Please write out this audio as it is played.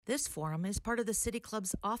This forum is part of the City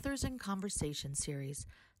Club's Authors and Conversation series,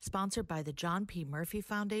 sponsored by the John P. Murphy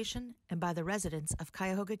Foundation and by the residents of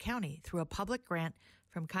Cuyahoga County through a public grant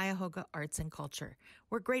from Cuyahoga Arts and Culture.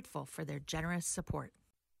 We're grateful for their generous support.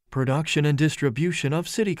 Production and distribution of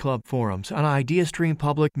City Club forums on IdeaStream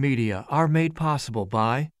Public Media are made possible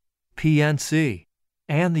by PNC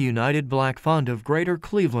and the United Black Fund of Greater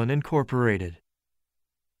Cleveland, Incorporated.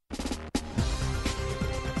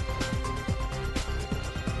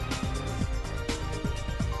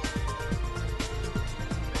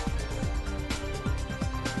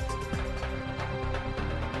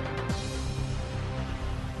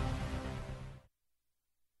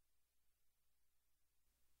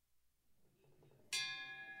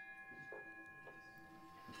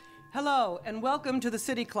 Hello, and welcome to the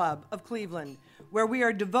City Club of Cleveland, where we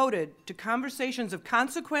are devoted to conversations of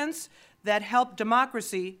consequence that help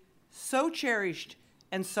democracy, so cherished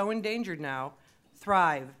and so endangered now,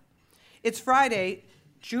 thrive. It's Friday,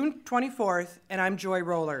 June 24th, and I'm Joy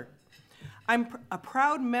Roller. I'm a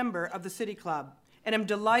proud member of the City Club, and I'm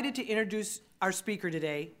delighted to introduce our speaker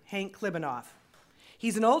today, Hank Klibanoff.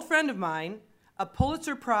 He's an old friend of mine, a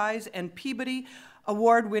Pulitzer Prize and Peabody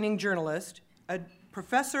award-winning journalist, a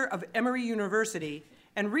professor of Emory University,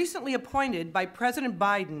 and recently appointed by President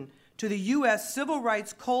Biden to the U.S. Civil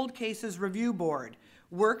Rights Cold Cases Review Board,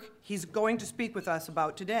 work he's going to speak with us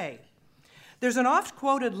about today. There's an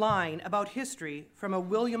oft-quoted line about history from a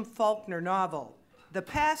William Faulkner novel. The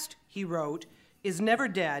past, he wrote, is never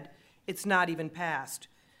dead, it's not even past.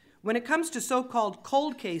 When it comes to so-called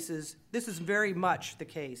cold cases, this is very much the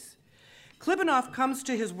case. Klibanoff comes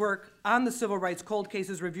to his work on the Civil Rights Cold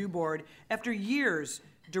Cases Review Board after years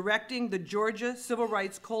directing the Georgia Civil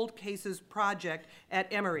Rights Cold Cases Project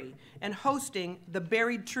at Emory and hosting the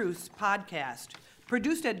Buried Truths podcast.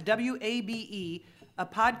 Produced at WABE,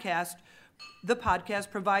 the podcast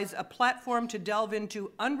provides a platform to delve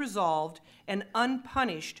into unresolved and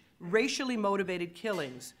unpunished racially motivated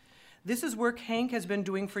killings. This is work Hank has been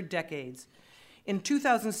doing for decades. In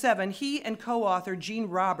 2007, he and co-author Gene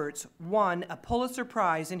Roberts won a Pulitzer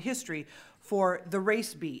Prize in history for The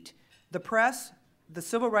Race Beat, the press, the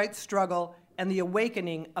civil rights struggle, and the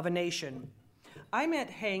awakening of a nation. I met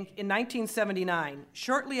Hank in 1979,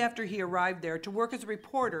 shortly after he arrived there to work as a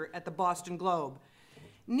reporter at the Boston Globe.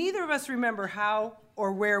 Neither of us remember how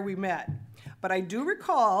or where we met, but I do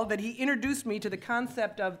recall that he introduced me to the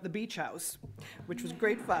concept of the beach house, which was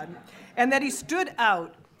great fun, and that he stood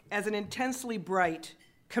out as an intensely bright,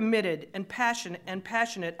 committed, and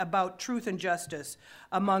passionate about truth and justice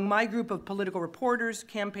among my group of political reporters,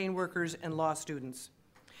 campaign workers, and law students.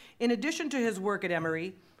 In addition to his work at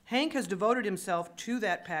Emory, Hank has devoted himself to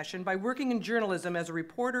that passion by working in journalism as a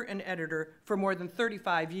reporter and editor for more than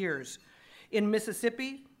 35 years. In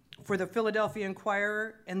Mississippi, for the Philadelphia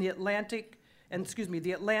Inquirer and the Atlanta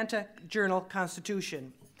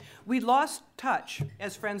Journal-Constitution. We lost touch,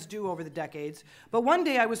 as friends do over the decades, but one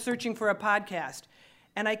day I was searching for a podcast,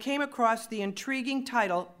 and I came across the intriguing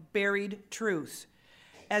title, Buried Truths.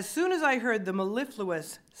 As soon as I heard the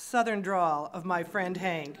mellifluous southern drawl of my friend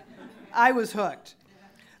Hank, I was hooked.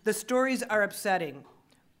 The stories are upsetting,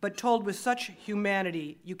 but told with such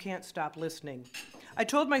humanity, you can't stop listening. I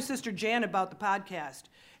told my sister Jan about the podcast.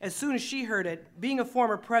 As soon as she heard it, being a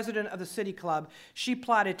former president of the City Club, she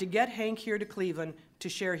plotted to get Hank here to Cleveland to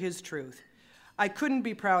share his truth. I couldn't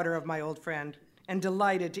be prouder of my old friend and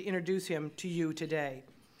delighted to introduce him to you today.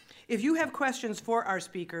 If you have questions for our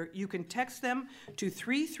speaker, you can text them to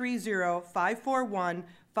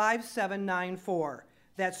 330-541-5794.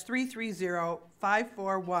 That's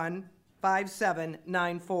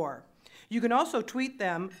 330-541-5794. You can also tweet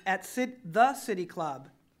them at the City Club.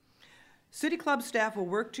 City Club staff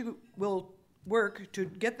will work to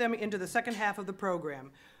get them into the second half of the program.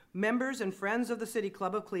 Members and friends of the City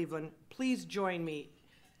Club of Cleveland, please join me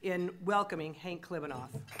in welcoming Hank Klibanoff.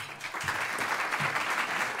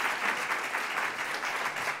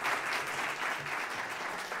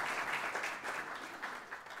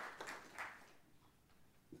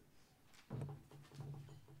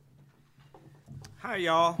 Hi,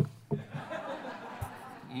 y'all.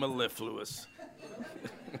 Mellifluous.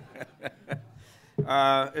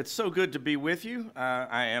 It's so good to be with you.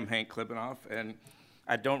 I am Hank Klibanoff, and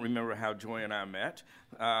I don't remember how Joy and I met.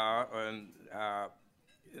 And I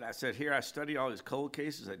said, here I study all these cold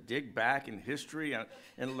cases. I dig back in history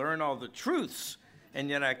and learn all the truths. And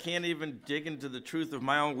yet I can't even dig into the truth of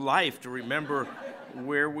my own life to remember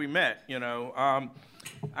where we met, you know.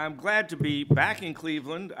 I'm glad to be back in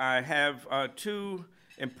Cleveland. I have two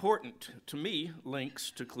important, to me, links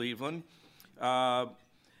to Cleveland. I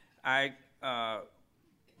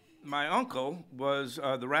my uncle was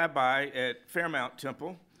the rabbi at Fairmount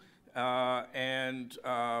Temple, and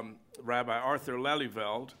Rabbi Arthur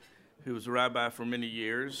Lelyveld, who was a rabbi for many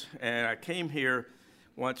years. And I came here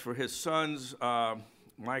once for his son's,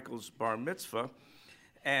 Michael's bar mitzvah,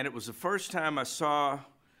 and it was the first time I saw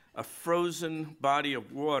a frozen body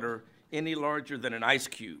of water any larger than an ice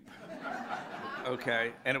cube.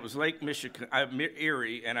 Okay, and it was Lake Michigan,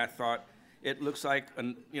 Erie, and I thought, it looks like,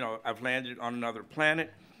 I've landed on another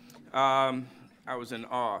planet. I was in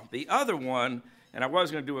awe. The other one, and I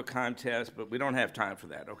was going to do a contest, but we don't have time for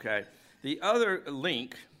that, okay? The other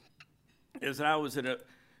link is that I was at a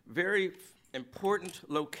very important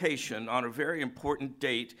location on a very important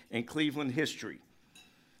date in Cleveland history.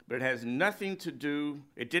 But it has nothing to do,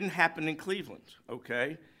 it didn't happen in Cleveland,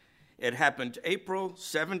 okay? It happened April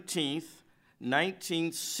 17th,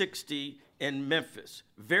 1960 in Memphis.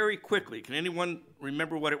 Very quickly, can anyone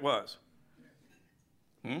remember what it was?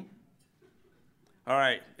 All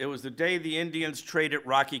right, it was the day the Indians traded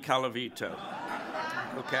Rocky Colavito,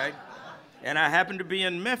 okay? And I happened to be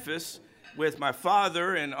in Memphis with my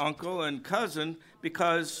father and uncle and cousin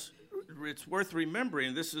because it's worth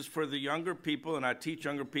remembering, this is for the younger people, and I teach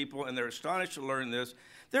younger people, and they're astonished to learn this.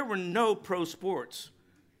 There were no pro sports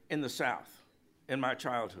in the South in my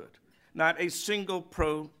childhood. Not a single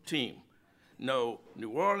pro team. No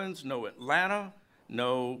New Orleans, no Atlanta,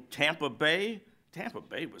 no Tampa Bay. Tampa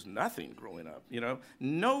Bay was nothing growing up,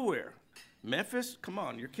 nowhere. Memphis, come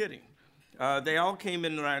on, you're kidding. They all came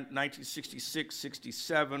in around 1966,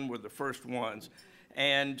 67 were the first ones.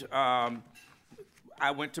 And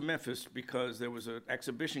I went to Memphis because there was an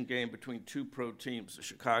exhibition game between two pro teams, the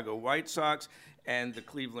Chicago White Sox and the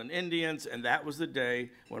Cleveland Indians, and that was the day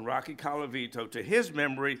when Rocky Colavito, to his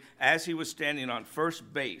memory, as he was standing on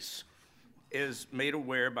first base, is made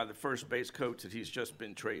aware by the first base coach that he's just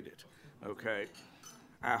been traded, okay?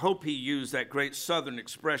 I hope he used that great Southern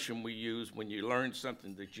expression we use when you learn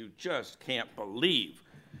something that you just can't believe.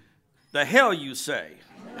 The hell you say,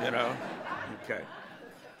 Okay.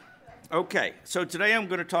 Okay, so today I'm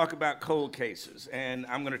going to talk about cold cases, and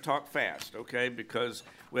I'm going to talk fast, okay, because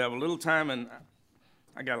we have a little time and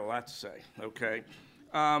I got a lot to say, okay?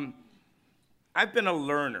 I've been a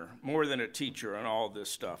learner more than a teacher on all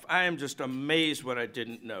this stuff. I am just amazed what I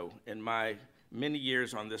didn't know in my many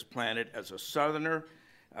years on this planet as a Southerner,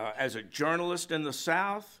 as a journalist in the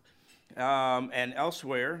South and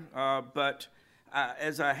elsewhere, but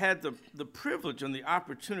as I had the privilege and the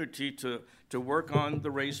opportunity to work on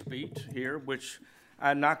the race beat here, which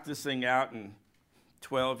I knocked this thing out in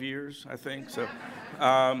 12 years, I think. So,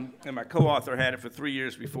 and my co-author had it for 3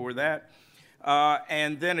 years before that.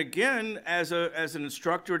 And then again, as an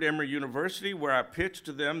instructor at Emory University, where I pitched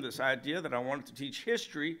to them this idea that I wanted to teach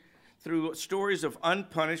history through stories of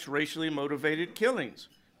unpunished, racially motivated killings.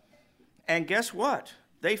 And guess what?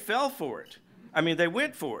 They fell for it. I mean, they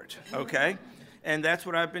went for it, okay? And that's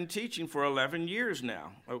what I've been teaching for 11 years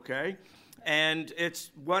now, okay? And it's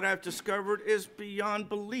what I've discovered is beyond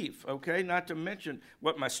belief, okay? Not to mention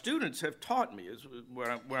what my students have taught me is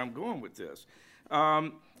where I'm going with this.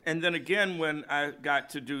 And then again, when I got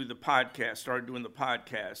to do the podcast, started doing the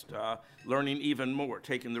podcast, learning even more,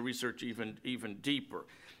 taking the research even deeper.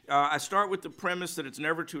 I start with the premise that it's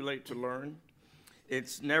never too late to learn.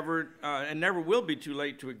 It's never, and never will be too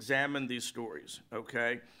late to examine these stories,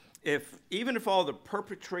 okay? Even if all the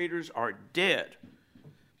perpetrators are dead,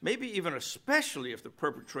 maybe even especially if the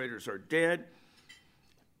perpetrators are dead,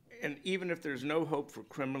 and even if there's no hope for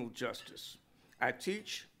criminal justice. I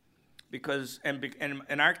teach because, and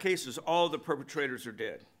in our cases, all the perpetrators are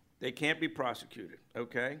dead. They can't be prosecuted,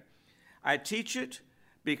 okay? I teach it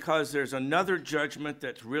because there's another judgment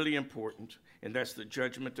that's really important, and that's the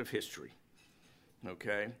judgment of history,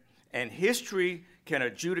 okay? And history can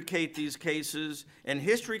adjudicate these cases, and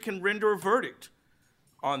history can render a verdict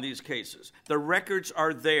on these cases. The records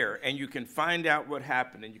are there, and you can find out what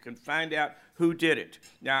happened, and you can find out who did it.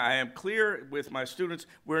 Now, I am clear with my students,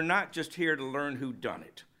 we're not just here to learn who done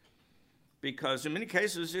it, because in many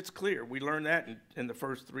cases, it's clear. We learn that in the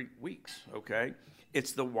first 3 weeks, okay?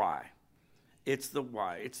 It's the why. It's the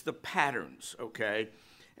why. It's the patterns, okay?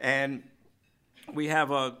 And we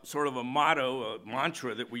have a sort of a motto, a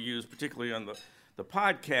mantra that we use, particularly on the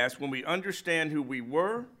podcast. When we understand who we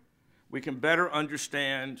were, we can better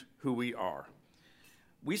understand who we are.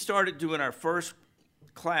 We started doing our first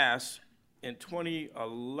class in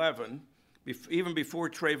 2011, even before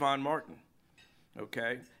Trayvon Martin,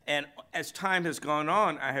 okay? And as time has gone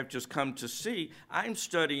on, I have just come to see I'm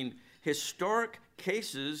studying historic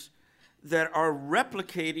cases that are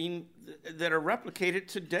replicated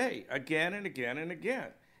today again and again and again.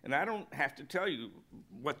 And I don't have to tell you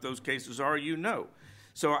what those cases are, you know.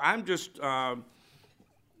 So I'm just,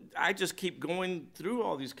 I just keep going through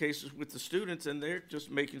all these cases with the students, and they're just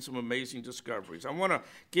making some amazing discoveries. I want to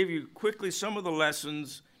give you quickly some of the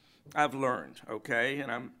lessons I've learned, okay?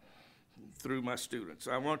 And I'm through my students.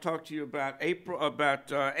 I want to talk to you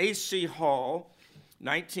about A.C. Hall,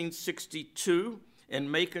 1962, in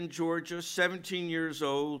Macon, Georgia, 17 years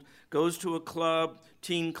old, goes to a club,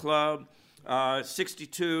 teen club.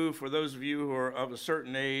 62, for those of you who are of a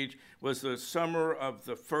certain age, was the summer of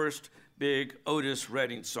the first big Otis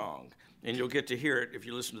Redding song. And you'll get to hear it if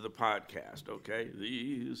you listen to the podcast, okay?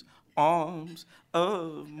 These arms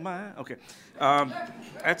of mine. Okay.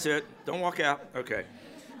 That's it. Don't walk out. Okay.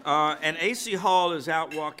 And A.C. Hall is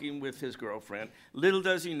out walking with his girlfriend. Little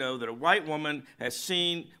does he know that a white woman has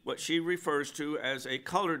seen what she refers to as a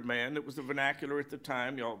colored man. That was the vernacular at the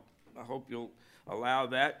time. I hope you'll allow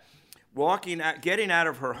that. Getting out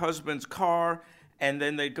of her husband's car, and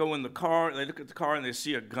then they go in the car, they look at the car, and they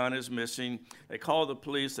see a gun is missing. They call the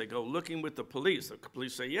police. They go looking with the police. The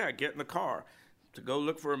police say, yeah, get in the car. To go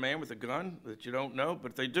look for a man with a gun that you don't know,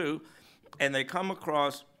 but they do. And they come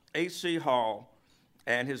across A.C. Hall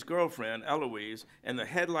and his girlfriend, Eloise, and the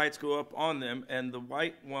headlights go up on them, and the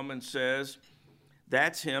white woman says,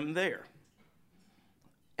 that's him there.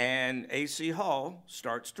 And A.C. Hall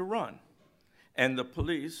starts to run, and the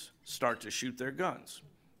police start to shoot their guns,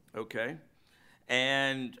 okay?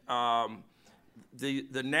 And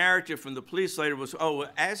the narrative from the police later was,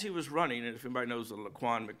 as he was running, and if anybody knows the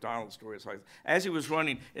Laquan McDonald story, it's like, as he was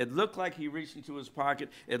running, it looked like he reached into his pocket,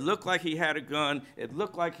 it looked like he had a gun, it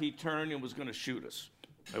looked like he turned and was going to shoot us,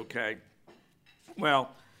 okay?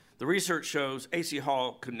 Well, the research shows A.C.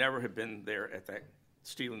 Hall could never have been there at that,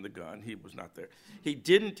 stealing the gun. He was not there. He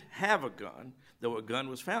didn't have a gun, though a gun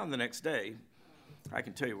was found the next day. I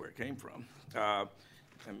can tell you where it came from.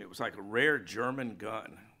 It was like a rare German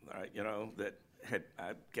gun, that had,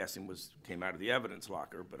 I'm guessing came out of the evidence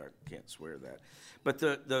locker, but I can't swear that. But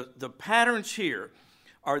the patterns here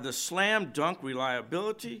are the slam dunk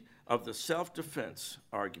reliability of the self-defense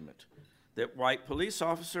argument that white police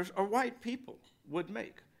officers or white people would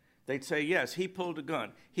make. They'd say, yes, he pulled a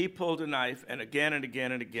gun, he pulled a knife, and again and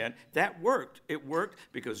again and again. That worked. It worked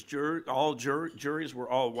because juries were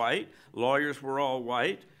all white, lawyers were all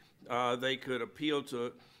white. They could appeal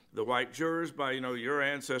to the white jurors by, your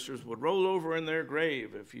ancestors would roll over in their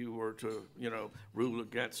grave if you were to, rule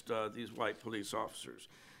against these white police officers.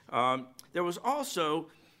 There was also,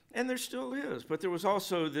 and there still is, but there was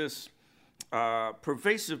also this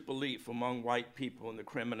pervasive belief among white people in the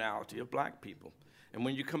criminality of black people. And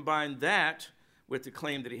when you combine that with the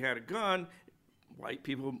claim that he had a gun, white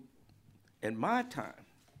people in my time,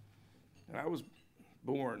 and I was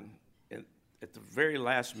born at the very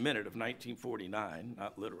last minute of 1949,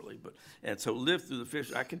 not literally, and so lived through the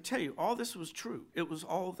 50s, I can tell you all this was true. It was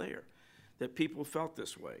all there, that people felt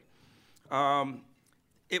this way.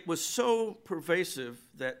 It was so pervasive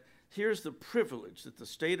that here's the privilege that the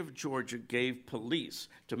state of Georgia gave police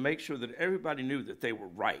to make sure that everybody knew that they were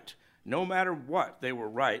right. No matter what, they were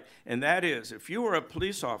right. And that is, if you were a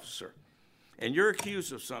police officer and you're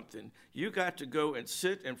accused of something, you got to go and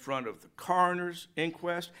sit in front of the coroner's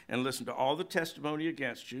inquest and listen to all the testimony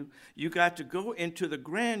against you. You got to go into the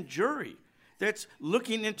grand jury that's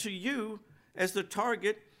looking into you as the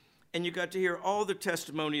target, and you got to hear all the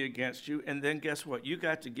testimony against you. And then guess what? You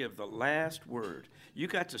got to give the last word. You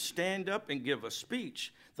got to stand up and give a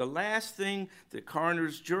speech. The last thing the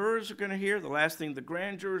coroner's jurors are going to hear, the last thing the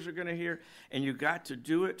grand jurors are going to hear, and you got to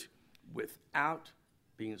do it without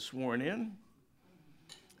being sworn in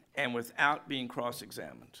and without being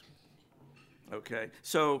cross-examined. Okay?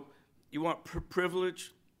 So you want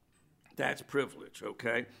privilege? That's privilege,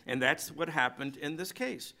 okay? And that's what happened in this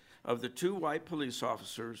case of the two white police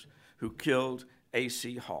officers who killed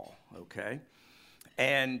A.C. Hall, okay?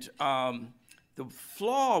 And the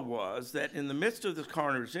flaw was that in the midst of the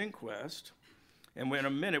coroner's inquest, and in a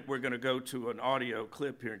minute we're going to go to an audio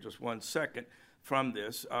clip here in just 1 second from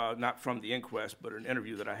this, not from the inquest, but an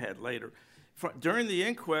interview that I had later. During the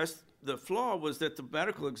inquest, the flaw was that the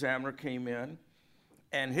medical examiner came in,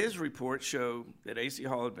 and his report showed that A.C.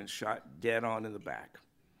 Hall had been shot dead on in the back,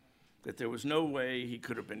 that there was no way he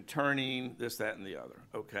could have been turning, this, that, and the other,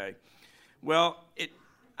 okay? Well,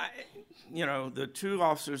 the two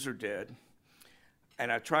officers are dead.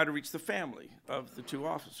 And I tried to reach the family of the two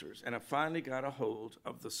officers, and I finally got a hold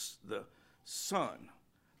of the son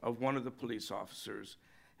of one of the police officers,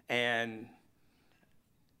 and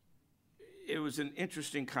it was an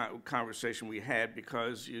interesting conversation we had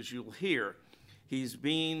because, as you'll hear, he's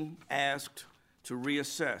being asked to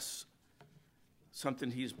reassess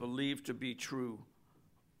something he's believed to be true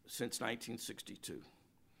since 1962,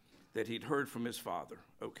 that he'd heard from his father,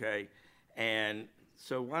 okay? And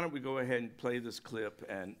so why don't we go ahead and play this clip,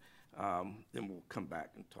 and then we'll come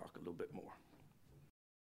back and talk a little bit more.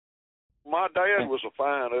 My dad was a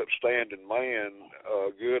fine, upstanding man,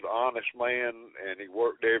 a good, honest man, and he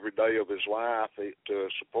worked every day of his life to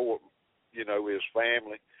support, his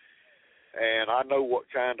family. And I know what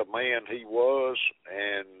kind of man he was,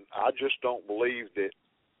 and I just don't believe he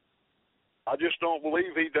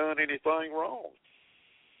done anything wrong.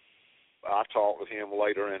 I talked with him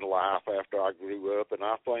later in life after I grew up, and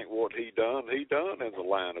I think what he done in the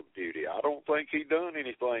line of duty. I don't think he done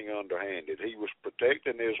anything underhanded. He was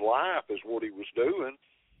protecting his life is what he was doing.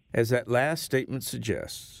 As that last statement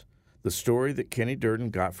suggests, the story that Kenny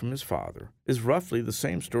Durden got from his father is roughly the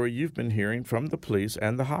same story you've been hearing from the police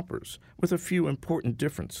and the Hoppers, with a few important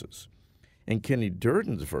differences. In Kenny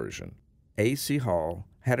Durden's version, A.C. Hall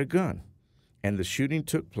had a gun, and the shooting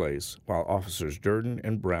took place while officers Durden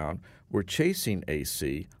and Brown were chasing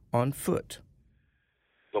A.C. on foot.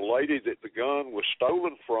 The lady that the gun was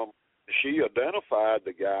stolen from, she identified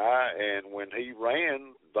the guy, and when he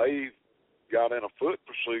ran, they got in a foot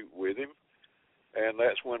pursuit with him, and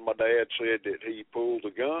that's when my dad said that he pulled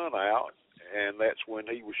the gun out, and that's when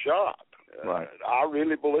he was shot. Right. I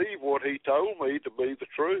really believe what he told me to be the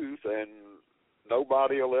truth, and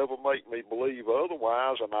nobody will ever make me believe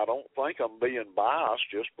otherwise, and I don't think I'm being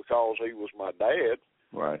biased just because he was my dad.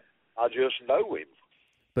 Right. I just know him.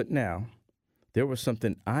 But now, there was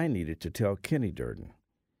something I needed to tell Kenny Durden,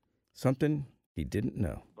 something he didn't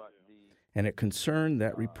know, and it concerned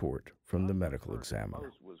that report from the medical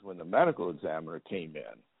examiner. Was when the medical examiner came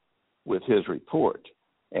in with his report,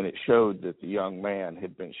 and it showed that the young man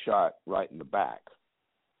had been shot right in the back.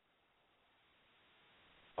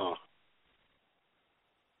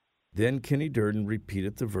 Then Kenny Durden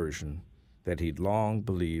repeated the version that he'd long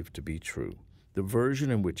believed to be true, the version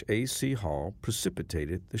in which A.C. Hall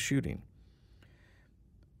precipitated the shooting.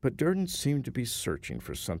 But Durden seemed to be searching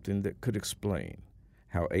for something that could explain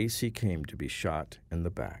how A.C. came to be shot in the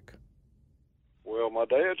back. Well, my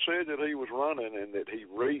dad said that he was running and that he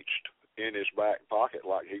reached in his back pocket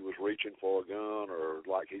like he was reaching for a gun or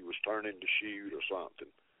like he was turning to shoot or something.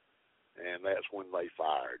 And that's when they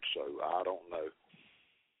fired, so I don't know.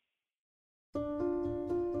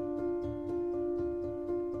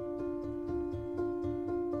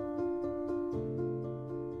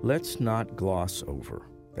 Let's not gloss over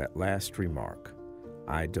that last remark,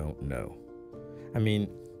 I don't know. I mean,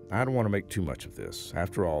 I don't want to make too much of this.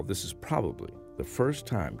 After all, this is probably the first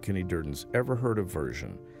time Kenny Durden's ever heard a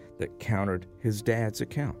version that countered his dad's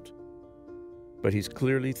account. But he's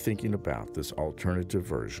clearly thinking about this alternative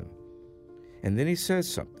version. And then he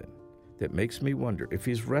says something that makes me wonder if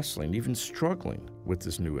he's wrestling, even struggling with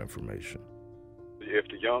this new information. If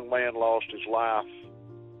the young man lost his life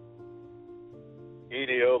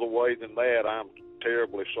any other way than that, I'm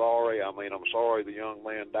terribly sorry. I mean, I'm sorry the young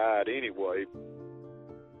man died anyway.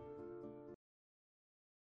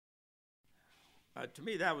 To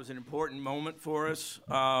me, that was an important moment for us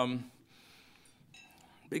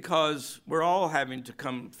because we're all having to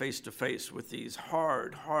come face to face with these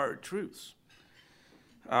hard truths.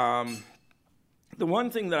 The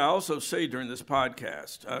one thing that I also say during this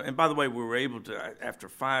podcast, and by the way, we were able to, after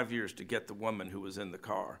 5 years, to get the woman who was in the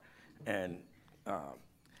car and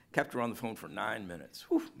kept her on the phone for 9 minutes.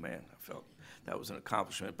 Whew, man, I felt that was an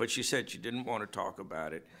accomplishment. But she said she didn't want to talk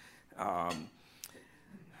about it.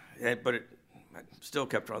 I still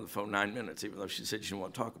kept her on the phone 9 minutes, even though she said she didn't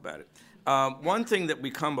want to talk about it. One thing that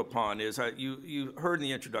we come upon is, you heard in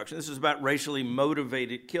the introduction, this is about racially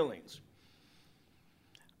motivated killings.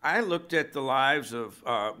 I looked at the lives of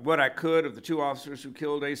what I could of the two officers who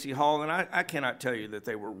killed A.C. Hall, and I cannot tell you that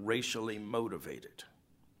they were racially motivated,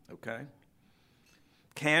 okay?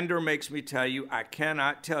 Candor makes me tell you I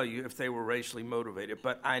cannot tell you if they were racially motivated,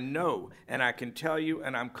 but I know, and I can tell you,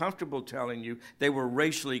 and I'm comfortable telling you, they were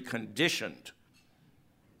racially conditioned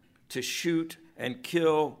to shoot and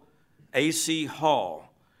kill A.C.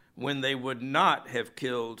 Hall when they would not have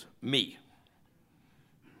killed me,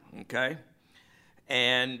 okay?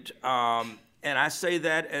 And I say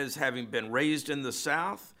that as having been raised in the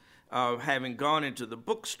South, having gone into the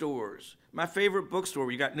bookstores. My favorite bookstore,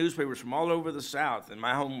 you got newspapers from all over the South, and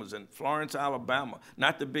my home was in Florence, Alabama,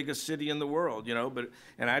 not the biggest city in the world,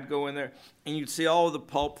 and I'd go in there, and you'd see all the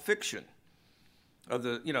pulp fiction of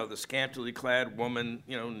the scantily clad woman,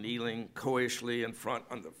 kneeling coyishly on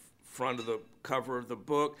the front of the cover of the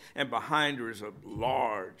book, and behind her is a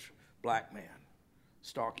large black man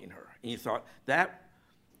stalking her. And you thought that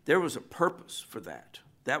there was a purpose for that.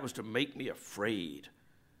 That was to make me afraid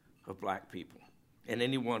of black people and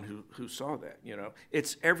anyone who saw that, you know.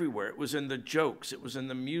 It's everywhere. It was in the jokes. It was in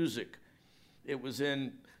the music. It was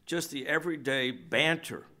in just the everyday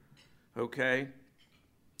banter, okay,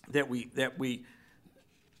 that we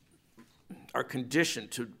are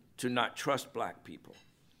conditioned to not trust black people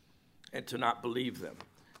and to not believe them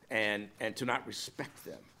and to not respect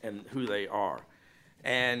them and who they are.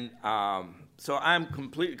 And so I'm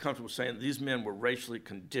completely comfortable saying these men were racially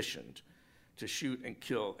conditioned to shoot and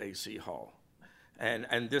kill A.C. Hall.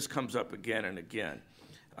 And this comes up again and again.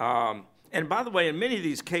 And by the way, in many of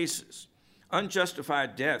these cases,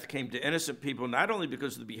 unjustified death came to innocent people not only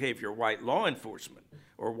because of the behavior of white law enforcement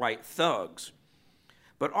or white thugs,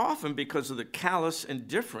 but often because of the callous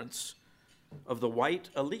indifference of the white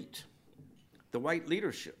elite, the white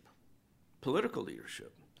leadership, political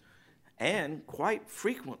leadership, and quite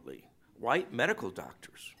frequently, white medical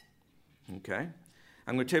doctors, okay?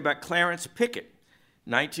 I'm going to tell you about Clarence Pickett.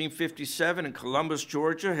 1957 in Columbus,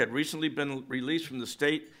 Georgia, had recently been released from the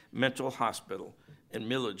state mental hospital in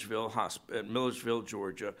Milledgeville,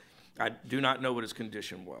 Georgia. I do not know what his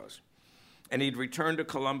condition was. And he'd returned to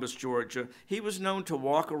Columbus, Georgia. He was known to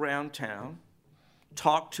walk around town,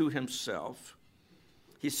 talk to himself.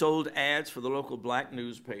 He sold ads for the local black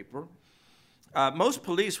newspaper. Most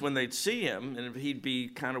police, when they'd see him, and he'd be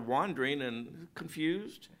kind of wandering and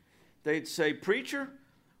confused, they'd say, "Preacher,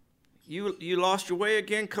 you lost your way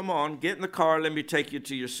again? Come on, get in the car, let me take you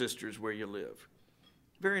to your sister's where you live."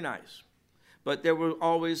 Very nice. But there were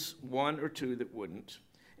always one or two that wouldn't,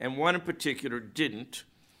 and one in particular didn't,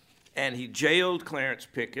 and he jailed Clarence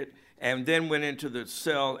Pickett and then went into the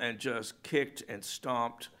cell and just kicked and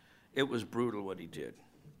stomped. It was brutal what he did.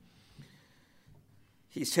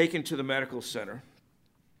 He's taken to the medical center.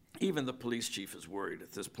 Even the police chief is worried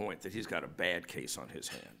at this point that he's got a bad case on his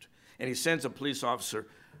hand. And he sends a police officer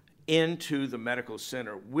into the medical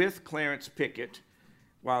center with Clarence Pickett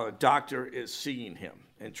while a doctor is seeing him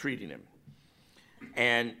and treating him.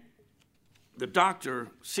 And the doctor,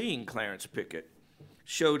 seeing Clarence Pickett,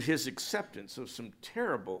 showed his acceptance of some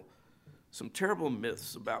terrible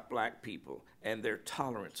myths about black people and their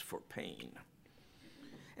tolerance for pain.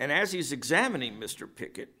 And as he's examining Mr.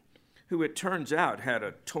 Pickett, who it turns out had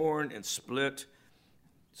a torn and split,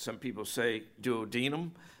 some people say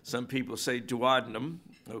duodenum, some people say duodenum,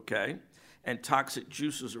 okay, and toxic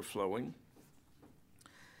juices are flowing.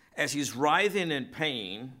 As he's writhing in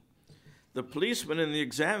pain, the policeman in the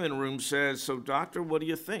examining room says, "So, doctor, what do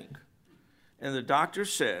you think?" And the doctor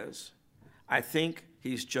says, "I think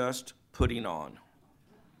he's just putting on,"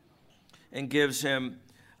 and gives him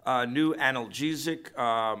a new analgesic,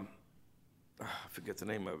 I forget the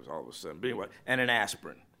name of it all of a sudden, but anyway, and an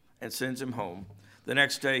aspirin, and sends him home. The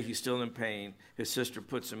next day, he's still in pain. His sister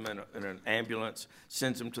puts him in an ambulance,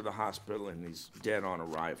 sends him to the hospital, and he's dead on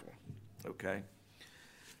arrival, okay?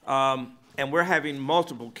 And we're having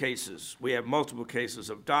multiple cases. We have multiple cases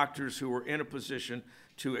of doctors who were in a position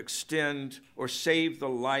to extend or save the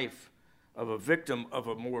life of a victim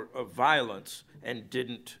of violence and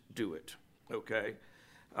didn't do it, okay?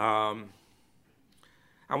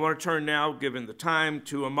 I want to turn now, given the time,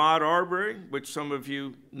 to Ahmaud Arbery, which some of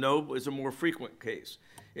you know is a more frequent case.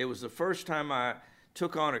 It was the first time I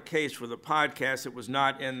took on a case for the podcast that was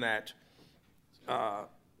not in that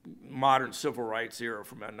modern civil rights era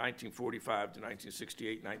from 1945 to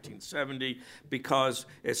 1968, 1970, because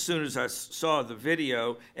as soon as I saw the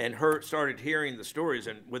video and started hearing the stories,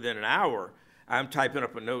 and within an hour, I'm typing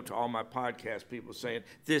up a note to all my podcast people saying,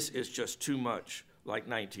 this is just too much like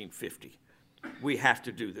 1950. We have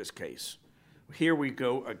to do this case. Here we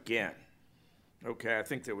go again. Okay, I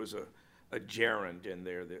think there was a gerund in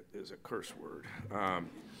there that is a curse word.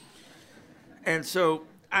 And so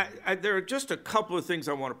there are just a couple of things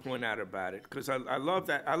I want to point out about it, because I love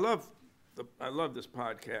that. I love this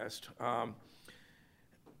podcast.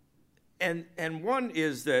 And one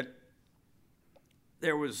is that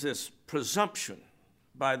there was this presumption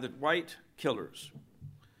by the white killers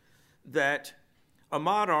that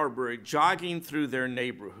Ahmaud Arbery, jogging through their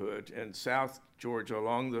neighborhood in South Georgia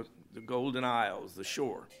along the Golden Isles, the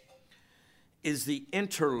shore, is the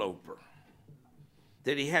interloper,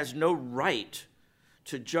 that he has no right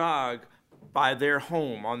to jog by their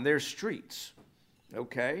home, on their streets,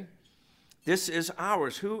 okay? This is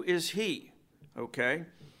ours. Who is he, okay?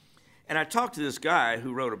 And I talked to this guy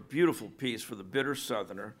who wrote a beautiful piece for the Bitter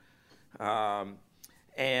Southerner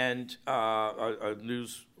and a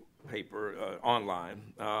newspaper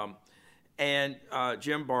online, and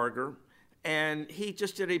Jim Barger, And he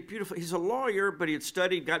just did a beautiful, he's a lawyer, but he had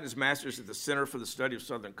studied, gotten his master's at the Center for the Study of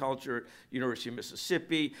Southern Culture at University of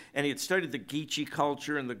Mississippi, and he had studied the Geechee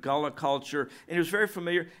culture and the Gullah culture, and he was very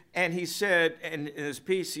familiar. And he said, and in his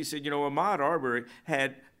piece, he said, Ahmaud Arbery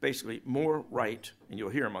had basically more right, and you'll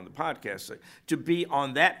hear him on the podcast, say, to be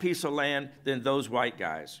on that piece of land than those white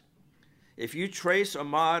guys. If you trace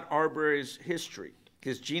Ahmaud Arbery's history,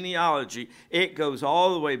 his genealogy, it goes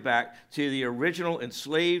all the way back to the original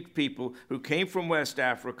enslaved people who came from West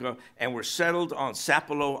Africa and were settled on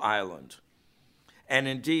Sapelo Island. And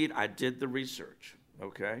indeed, I did the research,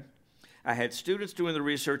 okay? I had students doing the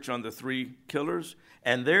research on the three killers,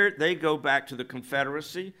 and they go back to the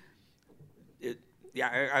Confederacy.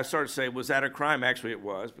 I started to say, was that a crime? Actually, it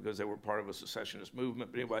was, because they were part of a secessionist movement.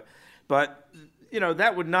 But anyway,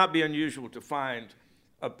 that would not be unusual to find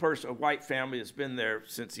a white family that's been there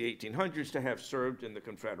since the 1800s to have served in the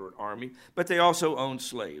Confederate Army, but they also owned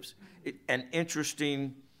slaves. An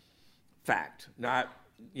interesting fact,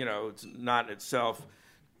 it's not itself,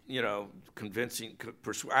 convincing.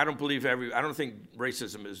 I don't think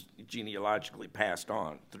racism is genealogically passed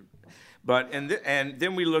on. And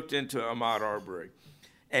then we looked into Ahmaud Arbery,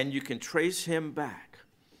 and you can trace him back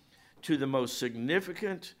to the most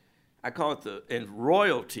significant, I call it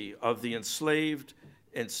royalty of the enslaved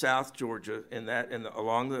in South Georgia,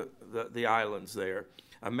 along the islands there,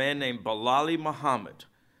 a man named Bilali Muhammad,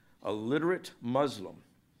 a literate Muslim,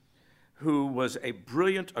 who was a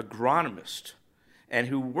brilliant agronomist, and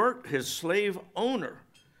his slave owner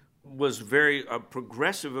was very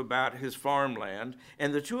progressive about his farmland,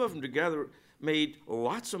 and the two of them together made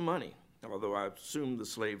lots of money, although I assume the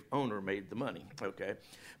slave owner made the money, okay?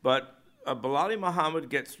 But Bilali Muhammad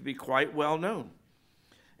gets to be quite well known.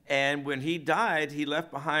 And when he died, he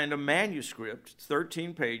left behind a manuscript,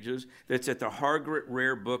 13 pages, that's at the Hargret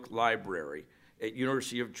Rare Book Library at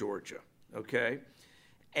University of Georgia, okay,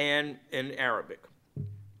 and in Arabic.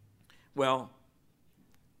 Well,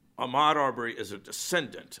 Ahmaud Arbery is a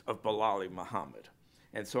descendant of Bilali Muhammad.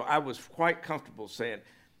 And so I was quite comfortable saying,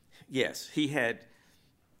 yes, he had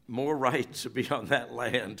more right to be on that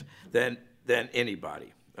land than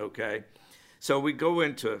anybody, okay? So we go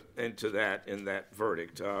into that in that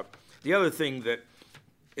verdict. The other thing that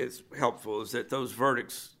is helpful is that those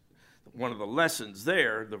verdicts, one of the lessons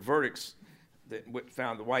there, the verdicts that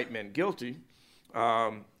found the white men guilty,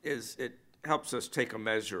 is it helps us take a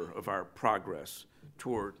measure of our progress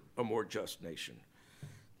toward a more just nation.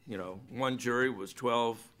 One jury was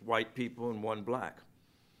 12 white people and one black.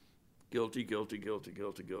 Guilty, guilty, guilty,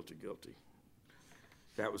 guilty, guilty, guilty.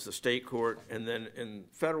 That was the state court. And then in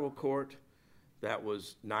federal court, that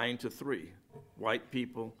was 9-3. White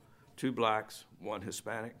people, 2 blacks, 1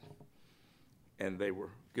 Hispanic, and they were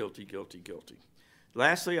guilty, guilty, guilty.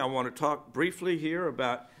 Lastly, I want to talk briefly here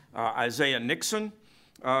about Isaiah Nixon,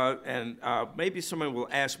 and maybe someone will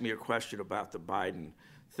ask me a question about the Biden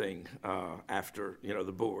thing after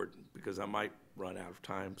the board, because I might run out of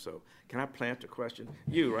time. So can I plant a question?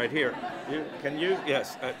 You right here. Can you?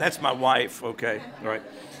 Yes, that's my wife. Okay, all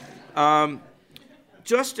right.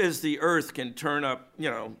 Just as the earth can turn up,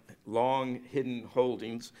 long hidden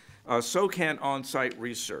holdings, so can on-site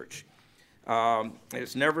research.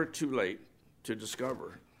 It's never too late to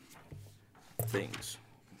discover things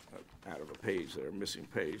out of a page there, a missing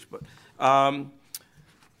page. But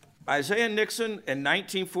Isaiah Nixon, in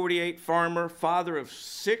 1948, farmer, father of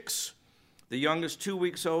 6, the youngest 2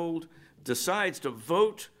 weeks old, decides to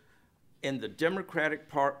vote in the Democratic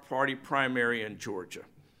Party primary in Georgia.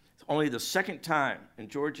 Only the second time in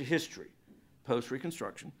Georgia history,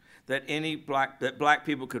 post-Reconstruction, that black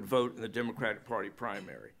people could vote in the Democratic Party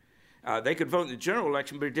primary. They could vote in the general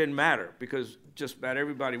election, but it didn't matter because just about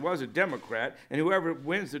everybody was a Democrat, and whoever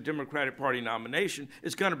wins the Democratic Party nomination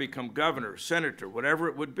is going to become governor, senator, whatever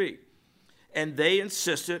it would be. And they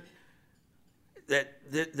insisted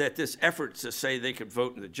that this effort to say they could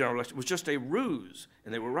vote in the general election was just a ruse,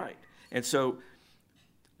 and they were right. And so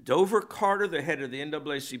Dover Carter, the head of the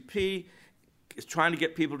NAACP, is trying to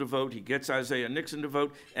get people to vote. He gets Isaiah Nixon to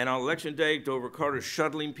vote. And on Election Day, Dover Carter's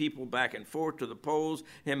shuttling people back and forth to the polls,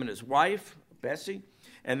 him and his wife, Bessie.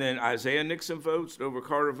 And then Isaiah Nixon votes, Dover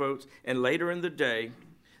Carter votes. And later in the day,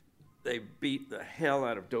 they beat the hell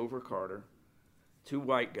out of Dover Carter. 2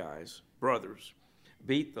 white guys, brothers,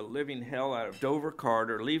 beat the living hell out of Dover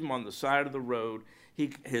Carter, leave him on the side of the road.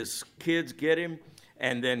 His kids get him.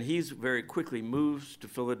 And then he very quickly moves to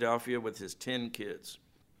Philadelphia with his 10 kids.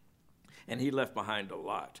 And he left behind a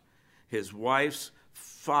lot. His wife's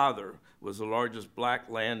father was the largest black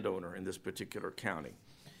landowner in this particular county.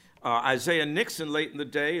 Isaiah Nixon, late in the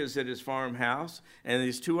day, is at his farmhouse, and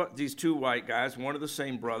these two white guys, one of the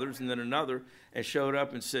same brothers and then another, and showed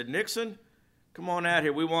up and said, "Nixon, come on out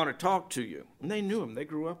here. We want to talk to you." And they knew him. They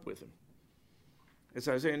grew up with him. As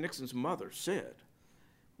Isaiah Nixon's mother said,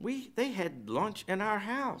 they had lunch in our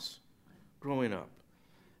house growing up.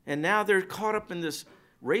 And now they're caught up in this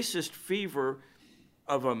racist fever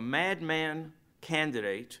of a madman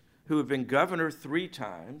candidate who had been governor 3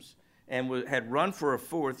 times and had run for a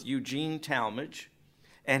 4th, Eugene Talmadge,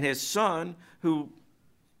 and his son, who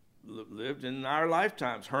lived in our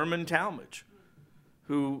lifetimes, Herman Talmadge,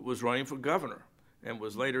 who was running for governor and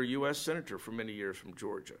was later U.S. Senator for many years from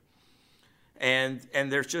Georgia. And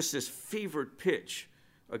there's just this fevered pitch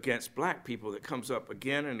against black people that comes up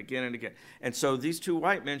again and again and again. And so these 2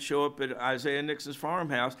 white men show up at Isaiah Nixon's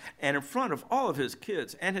farmhouse, and in front of all of his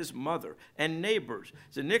kids and his mother and neighbors,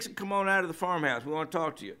 said, "Nixon, come on out of the farmhouse. We want to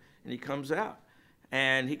talk to you." And he comes out,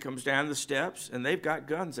 and he comes down the steps, and they've got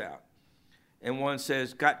guns out. And one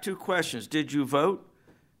says, "Got 2 questions. Did you vote?"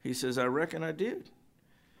 He says, "I reckon I did."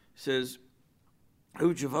 He says,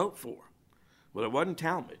 "Who'd you vote for?" Well, it wasn't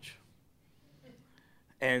Talmadge.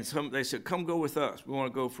 And they said, "Come go with us. We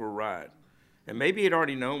want to go for a ride." And maybe he'd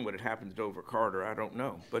already known what had happened to Dover Carter. I don't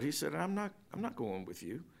know. But he said, I'm not going with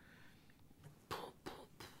you."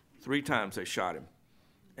 3 times they shot him.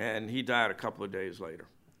 And he died a couple of days later.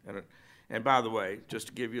 And by the way, just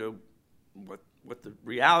to give you what the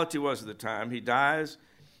reality was at the time, he dies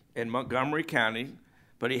in Montgomery County,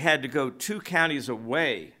 but he had to go 2 counties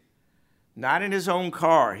away, not in his own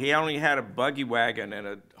car. He only had a buggy wagon and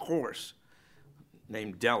a horse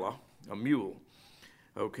named Della, a mule,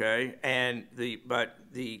 okay?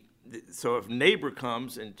 So if neighbor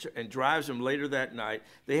comes and drives him later that night,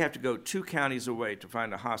 they have to go 2 counties away to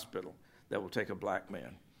find a hospital that will take a black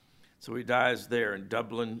man. So he dies there in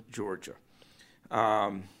Dublin, Georgia.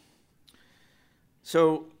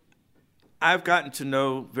 So I've gotten to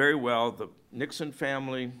know very well the Nixon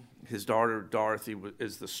family. His daughter, Dorothy,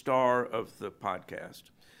 is the star of the podcast.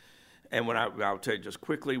 And I'll tell you just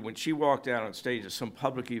quickly, when she walked out on stage at some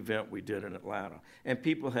public event we did in Atlanta, and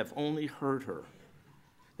people have only heard her.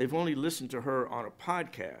 They've only listened to her on a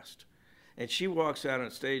podcast. And she walks out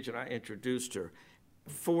on stage, and I introduced her.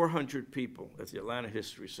 400 people at the Atlanta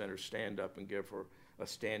History Center stand up and give her a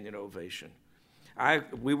standing ovation.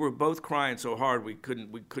 We were both crying so hard we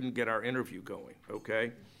couldn't get our interview going,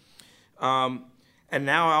 okay? And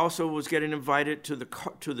now I also was getting invited to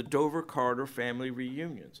the Dover Carter family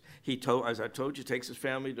reunions. As I told you, takes his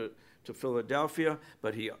family to Philadelphia,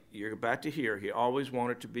 but you're about to hear, he always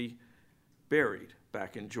wanted to be buried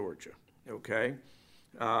back in Georgia, okay?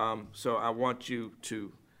 So I want you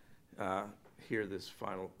to hear this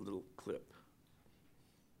final little clip.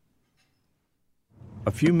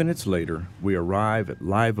 A few minutes later, we arrive at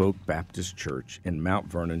Live Oak Baptist Church in Mount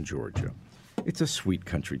Vernon, Georgia. It's a sweet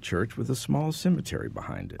country church with a small cemetery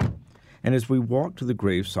behind it. And as we walk to the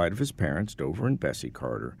gravesite of his parents, Dover and Bessie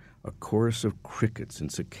Carter, a chorus of crickets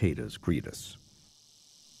and cicadas greet us.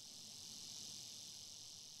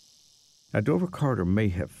 Now, Dover Carter may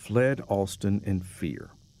have fled Alston in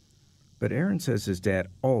fear, but Aaron says his dad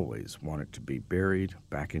always wanted to be buried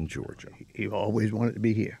back in Georgia. He always wanted to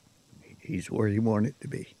be here. He's where he wanted to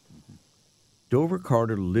be. Dover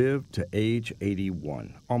Carter lived to age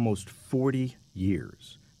 81, almost 40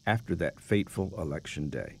 years after that fateful election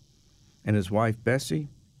day. And his wife, Bessie,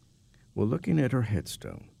 well, looking at her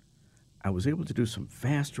headstone, I was able to do some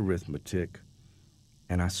fast arithmetic,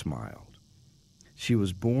 and I smiled. She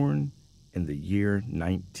was born in the year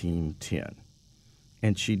 1910,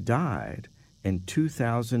 and she died in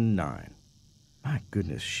 2009. My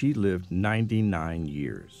goodness, she lived 99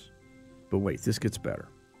 years. But wait, this gets better.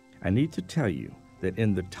 I need to tell you that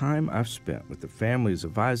in the time I've spent with the families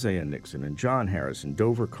of Isaiah Nixon and John Harris and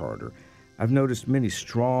Dover Carter, I've noticed many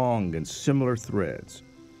strong and similar threads.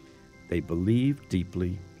 They believe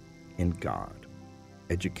deeply in God.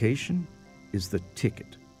 Education is the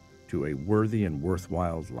ticket to a worthy and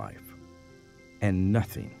worthwhile life. And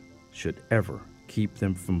nothing should ever keep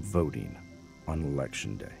them from voting on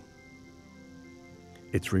Election Day.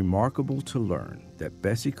 It's remarkable to learn that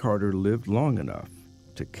Bessie Carter lived long enough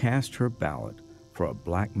to cast her ballot for a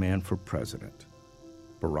black man for president,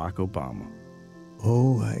 Barack Obama.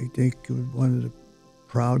 Oh, I think it was one of the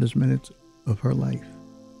proudest minutes of her life.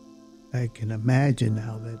 I can imagine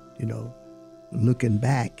now that, looking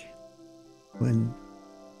back, when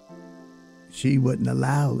she wasn't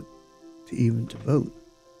allowed to vote,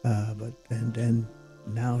 and then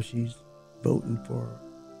now she's voting for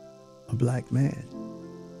a black man.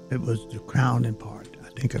 It was the crowning part, I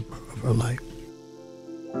think, of her life.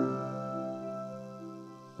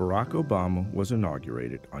 Barack Obama was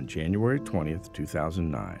inaugurated on January 20th,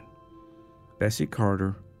 2009, Bessie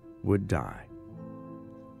Carter would die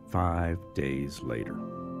 5 days later.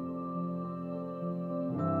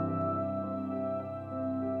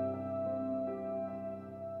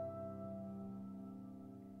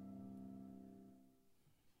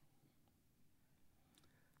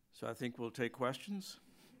 So I think we'll take questions.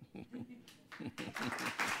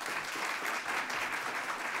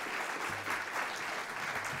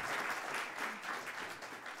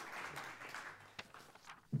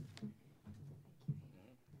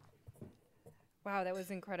 Wow, that was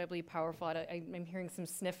incredibly powerful. I'm hearing some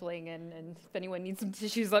sniffling, and if anyone needs some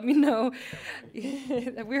tissues, let me know.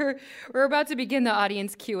 We're about to begin the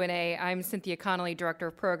audience Q&A. I'm Cynthia Connolly, Director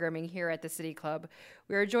of Programming here at the City Club.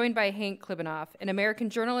 We are joined by Hank Klibanoff, an American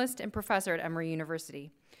journalist and professor at Emory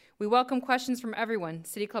University. We welcome questions from everyone,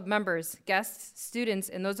 City Club members, guests, students,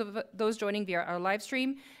 and those joining via our live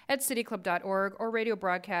stream at cityclub.org or radio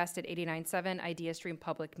broadcast at 89.7 IdeaStream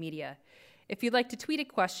Public Media. If you'd like to tweet a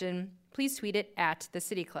question, please tweet it at the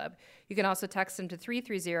City Club. You can also text them to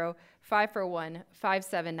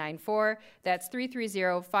 330-541-5794. That's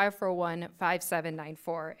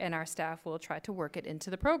 330-541-5794, and our staff will try to work it into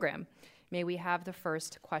the program. May we have the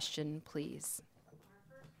first question, please? Our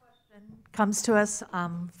first question comes to us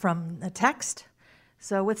from a text.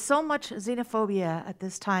 So with so much xenophobia at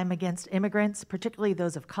this time against immigrants, particularly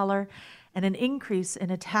those of color, and an increase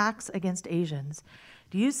in attacks against Asians,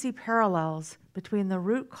 do you see parallels between the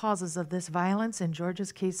root causes of this violence in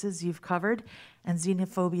Georgia's cases you've covered and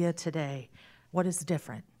xenophobia today? What is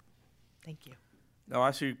different? Thank you. No,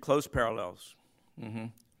 I see close parallels.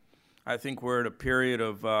 I think we're at a period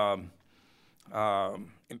of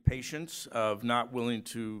impatience, of not willing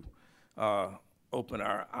to open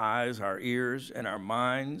our eyes, our ears, and our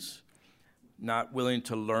minds, not willing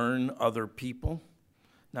to learn other people,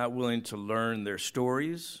 not willing to learn their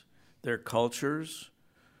stories, their cultures,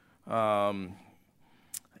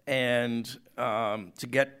 and to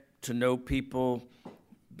get to know people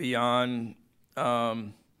beyond,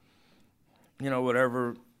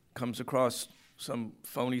 whatever comes across some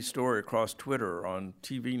phony story across Twitter or on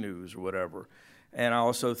TV news or whatever. And I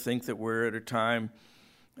also think that we're at a time,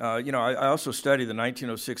 I also study the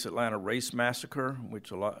 1906 Atlanta race massacre,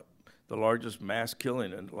 which the largest mass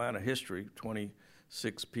killing in Atlanta history,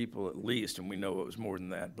 26 people at least, and we know it was more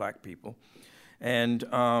than that, black people. And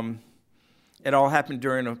it all happened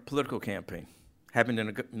during a political campaign, happened in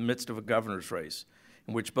the midst of a governor's race,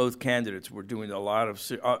 in which both candidates were doing a lot of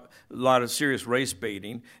serious race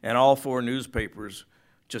baiting, and all four newspapers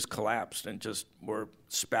just collapsed and just were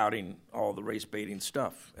spouting all the race baiting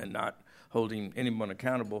stuff and not holding anyone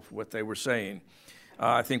accountable for what they were saying.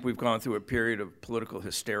 I think we've gone through a period of political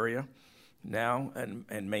hysteria now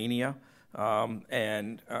and mania,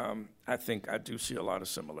 and I think I do see a lot of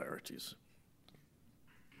similarities.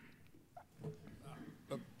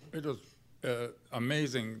 It is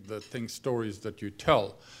amazing stories that you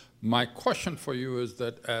tell. My question for you is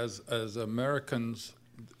that as Americans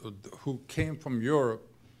who came from Europe,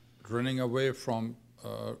 running away from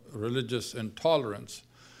religious intolerance,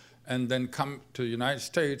 and then come to the United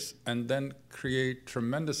States and then create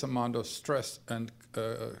tremendous amount of stress and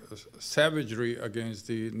savagery against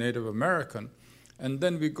the Native American, and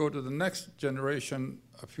then we go to the next generation,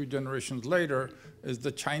 a few generations later, is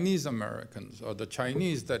the Chinese Americans or the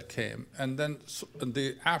Chinese that came, and then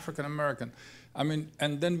the African American.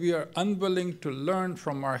 And then we are unwilling to learn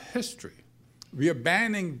from our history. We are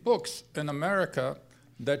banning books in America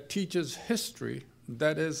that teaches history,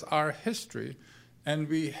 that is our history, and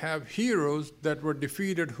we have heroes that were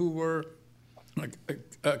defeated who were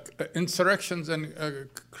insurrections and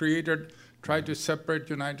tried to separate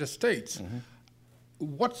the United States. Mm-hmm.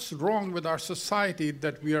 What's wrong with our society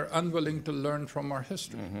that we are unwilling to learn from our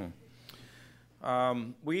history?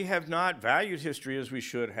 Mm-hmm. We have not valued history as we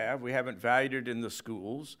should have. We haven't valued it in the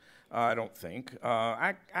schools, I don't think.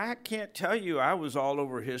 I can't tell you I was all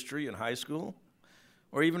over history in high school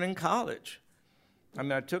or even in college.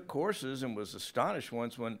 I took courses and was astonished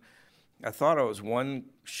once when I thought I was one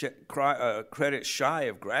credit shy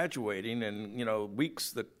of graduating, and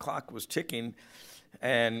weeks the clock was ticking,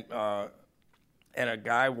 and a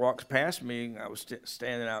guy walks past me. I was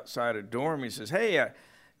standing outside a dorm. He says, "Hey, I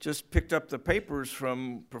just picked up the papers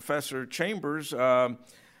from Professor Chambers.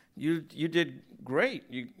 You did great.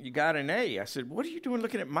 You got an A." I said, "What are you doing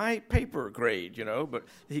looking at my paper grade?" But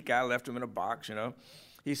the guy left him in a box.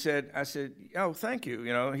 I said, "Oh, thank you."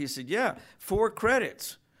 He said, "Yeah, 4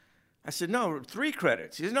 credits." I said, "No, 3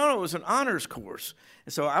 credits." He said, "No, it was an honors course."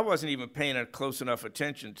 And so I wasn't even paying close enough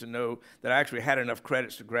attention to know that I actually had enough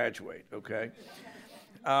credits to graduate, okay?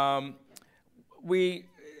 I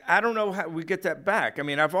don't know how we get that back. I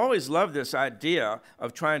mean, I've always loved this idea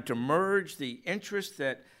of trying to merge the interest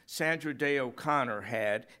that Sandra Day O'Connor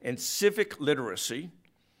had in civic literacy,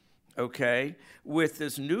 okay, with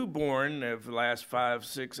this newborn of the last 5,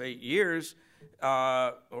 6, 8 years,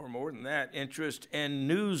 or more than that, interest in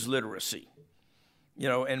news literacy,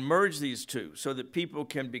 and merge these two so that people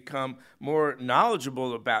can become more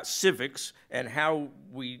knowledgeable about civics and how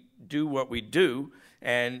we do what we do,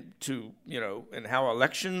 and and how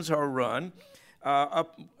elections are run,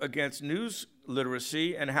 up against news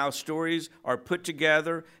literacy and how stories are put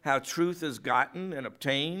together, how truth is gotten and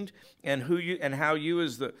obtained, and how you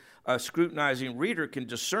as the scrutinizing reader can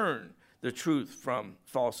discern the truth from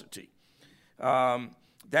falsity. That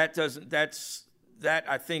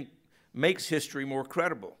I think makes history more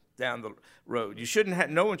credible down the road.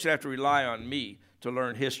 No one should have to rely on me to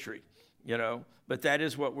learn history, but that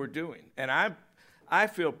is what we're doing. And I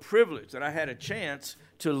feel privileged that I had a chance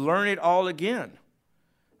to learn it all again,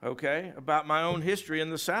 okay, about my own history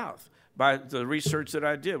in the South by the research that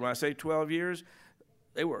I did. When I say 12 years,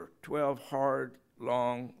 they were 12 hard,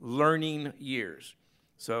 long learning years.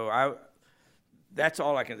 So that's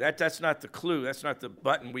all I can, that's not the clue, that's not the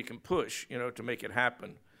button we can push, to make it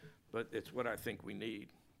happen, but it's what I think we need.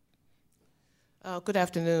 Good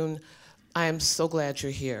afternoon. I am so glad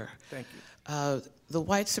you're here. Thank you. The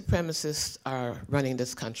white supremacists are running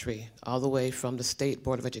this country, all the way from the State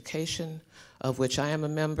Board of Education, of which I am a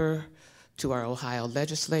member, to our Ohio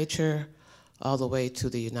legislature, all the way to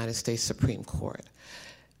the United States Supreme Court.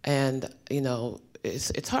 And,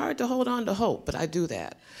 it's hard to hold on to hope, but I do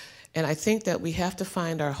that. And I think that we have to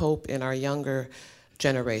find our hope in our younger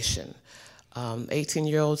generation.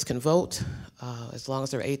 18-year-olds can vote as long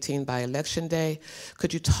as they're 18 by Election Day.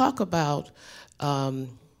 Could you talk about,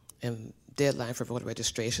 and deadline for voter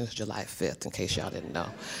registration is July 5th, in case y'all didn't know.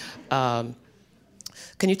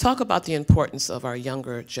 Can you talk about the importance of our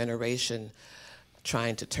younger generation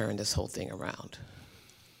trying to turn this whole thing around?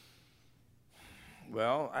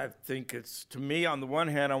 Well, I think it's, to me, on the one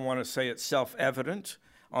hand, I want to say it's self-evident.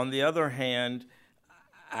 On the other hand,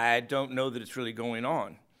 I don't know that it's really going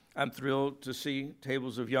on. I'm thrilled to see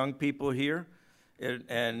tables of young people here.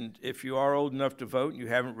 And if you are old enough to vote and you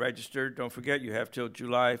haven't registered, don't forget you have till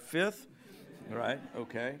July 5th. Right,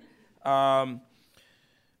 okay.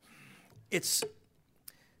 It's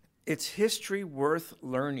history worth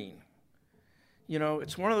learning.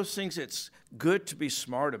 It's one of those things that's good to be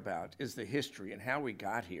smart about, is the history and how we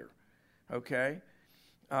got here, okay?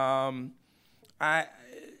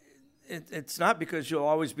 It's not because you'll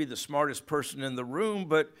always be the smartest person in the room,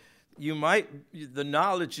 but the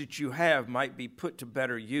knowledge that you have might be put to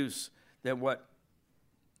better use than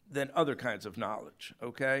other kinds of knowledge,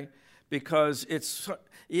 okay? Because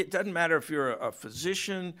it doesn't matter if you're a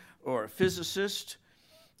physician or a physicist,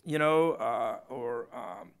 or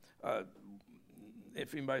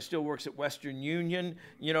if anybody still works at Western Union,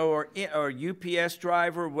 or UPS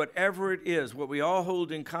driver, whatever it is, what we all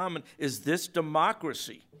hold in common is this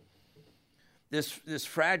democracy, this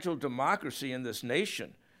fragile democracy in this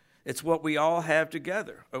nation. It's what we all have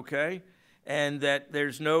together, okay? And that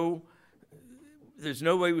there's no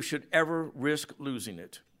way we should ever risk losing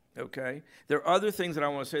it. Okay? There are other things that I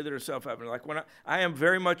want to say that are self-evident. Like when I am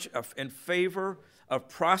very much in favor of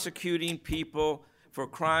prosecuting people for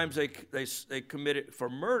crimes they committed, for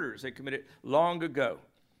murders they committed long ago.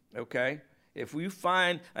 Okay? If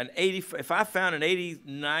I found an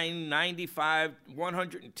 89, 95,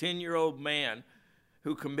 110-year-old man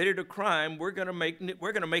who committed a crime, we're going to make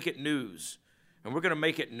it news, and we're going to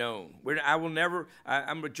make it known.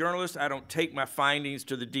 I'm a journalist. I don't take my findings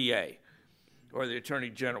to the DA or the Attorney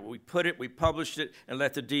General. We published it, and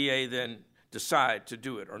let the DA then decide to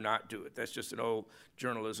do it or not do it. That's just an old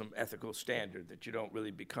journalism ethical standard that you don't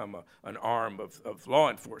really become an arm of law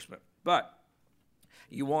enforcement. But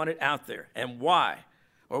you want it out there. And why?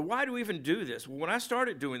 Or why do we even do this? Well, when I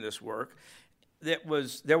started doing this work,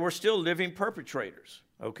 there were still living perpetrators,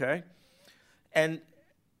 okay? And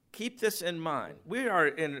keep this in mind. We are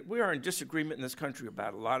in disagreement in this country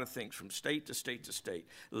about a lot of things from state to state to state.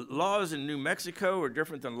 Laws in New Mexico are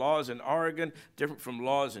different than laws in Oregon, different from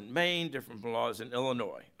laws in Maine, different from laws in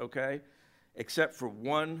Illinois, okay? Except for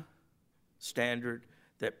one standard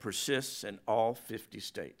that persists in all 50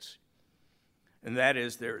 states. And that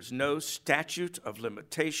is, there is no statute of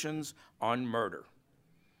limitations on murder.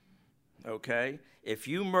 Okay? If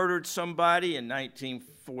you murdered somebody in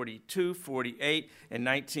 1942, 48,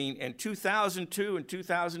 and 2002 and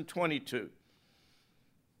 2022,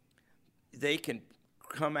 they can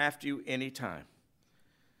come after you anytime.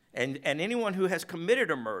 And anyone who has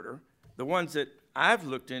committed a murder, the ones that I've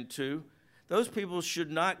looked into, those people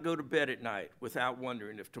should not go to bed at night without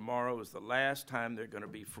wondering if tomorrow is the last time they're going to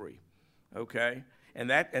be free, okay?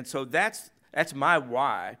 And so that's my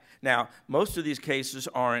why. Now, most of these cases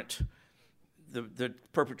aren't, the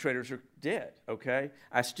perpetrators are dead, okay?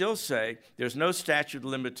 I still say there's no statute of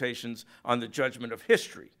limitations on the judgment of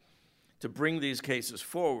history to bring these cases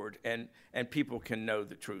forward, and people can know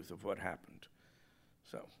the truth of what happened.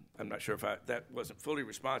 So I'm not sure if that wasn't fully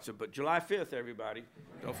responsive, but July 5th, everybody,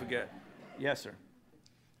 don't forget. Yes, sir.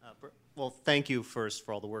 Well, thank you first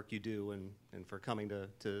for all the work you do and for coming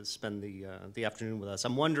to spend the afternoon with us.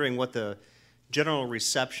 I'm wondering what the general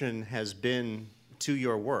reception has been to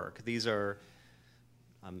your work. These are,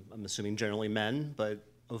 I'm assuming, generally men, but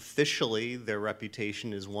officially their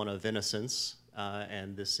reputation is one of innocence,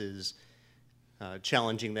 and this is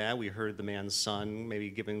challenging that. We heard the man's son maybe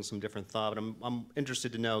giving some different thought, but I'm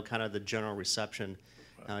interested to know kind of the general reception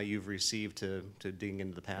you've received to digging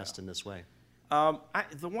into the past in this way.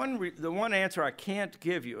 The one answer I can't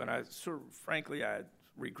give you, and I frankly I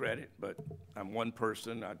regret it, but I'm one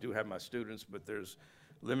person. I do have my students, but there's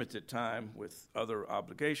limited time with other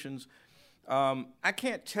obligations. I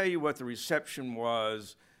can't tell you what the reception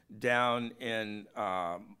was down in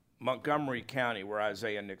Montgomery County, where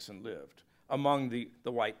Isaiah Nixon lived, among the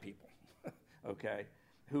white people, okay,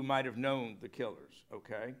 who might have known the killers,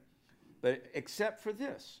 okay? But except for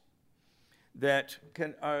this, that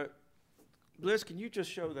Bliss, can you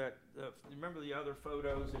just show that, remember the other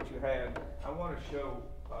photos that you had? I want to show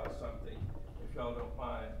something, if y'all don't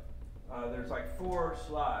mind. There's like 4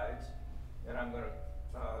 slides, and I'm going to,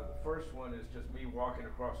 the first one is just me walking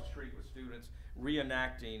across the street with students,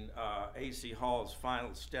 reenacting A.C. Hall's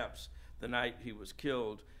final steps the night he was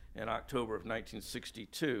killed in October of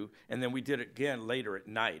 1962, and then we did it again later at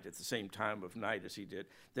night, at the same time of night as he did.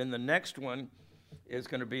 Then the next one is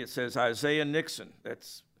going to be, it says Isaiah Nixon.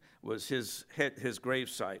 Was his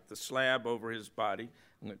gravesite, the slab over his body.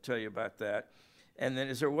 I'm going to tell you about that. And then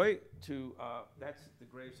is there a way to, that's the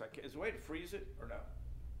gravesite. Is there a way to freeze it or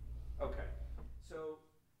no? Okay. So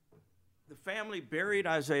the family buried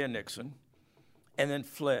Isaiah Nixon and then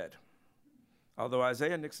fled. Although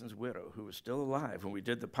Isaiah Nixon's widow, who was still alive when we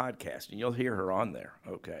did the podcast, and you'll hear her on there,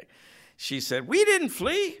 okay, she said, "We didn't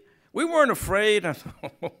flee. We weren't afraid." I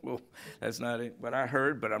thought, well, that's not what I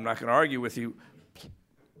heard, but I'm not going to argue with you,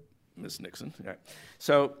 Miss Nixon. Right.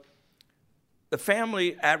 So the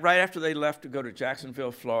family, right after they left to go to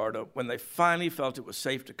Jacksonville, Florida, when they finally felt it was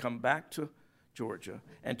safe to come back to Georgia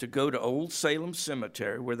and to go to Old Salem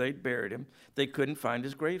Cemetery where they'd buried him, they couldn't find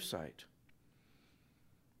his gravesite.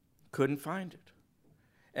 Couldn't find it.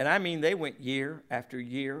 And I mean, they went year after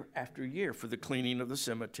year after year for the cleaning of the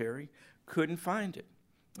cemetery, couldn't find it,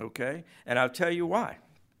 okay? And I'll tell you why.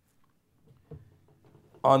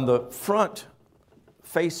 On the front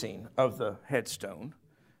facing of the headstone,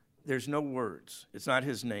 there's no words. It's not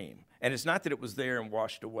his name. And it's not that it was there and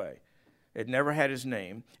washed away. It never had his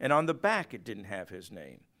name. And on the back, it didn't have his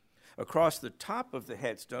name. Across the top of the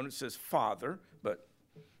headstone, it says Father, but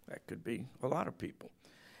that could be a lot of people.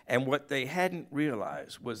 And what they hadn't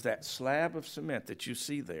realized was that slab of cement that you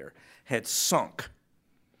see there had sunk,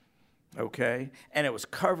 okay? And it was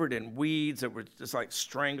covered in weeds that were just like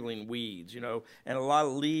strangling weeds, you know, and a lot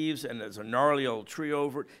of leaves, and there's a gnarly old tree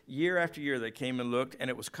over it. Year after year, they came and looked, and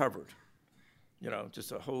it was covered, you know,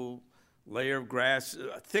 just a whole layer of grass,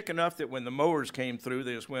 thick enough that when the mowers came through,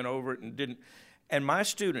 they just went over it and didn't. And my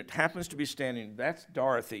student happens to be standing, that's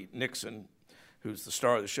Dorothy Nixon, who's the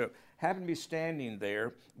star of the show, happened to be standing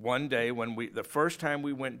there one day when the first time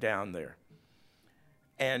we went down there.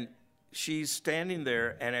 And she's standing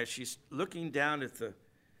there, and as she's looking down at the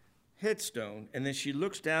headstone, and then she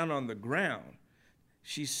looks down on the ground,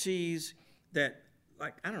 she sees that,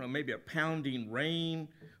 like, I don't know, maybe a pounding rain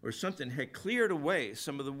or something had cleared away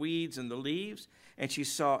some of the weeds and the leaves, and she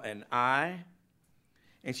saw an I,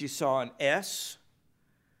 and she saw an S,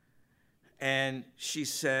 and she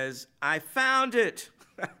says, "I found it."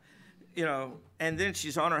 You know, and then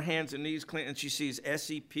she's on her hands and knees, and she sees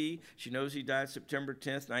SEP. She knows he died September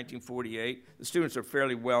 10th, 1948. The students are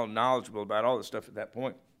fairly well knowledgeable about all this stuff at that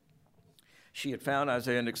point. She had found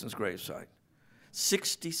Isaiah Nixon's gravesite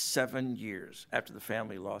 67 years after the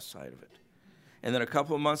family lost sight of it. And then a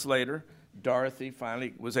couple of months later, Dorothy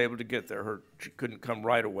finally was able to get there. She couldn't come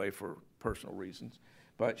right away for personal reasons,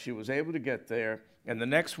 but she was able to get there. And the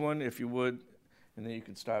next one, if you would, and then you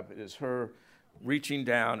can stop it, is her reaching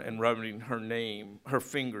down and rubbing her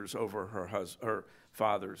fingers over her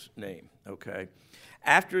father's name, okay?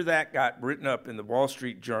 After that got written up in the Wall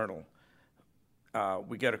Street Journal,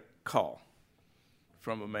 we get a call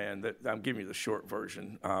from a man that, I'm giving you the short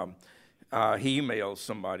version. he emailed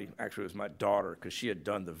somebody, actually it was my daughter, because she had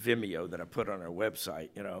done the Vimeo that I put on our website,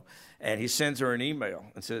 and he sends her an email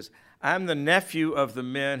and says, I'm the nephew of the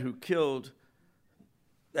men who killed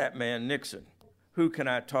that man Nixon. Who can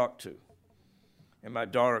I talk to? And my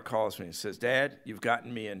daughter calls me and says, Dad, you've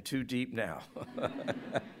gotten me in too deep now.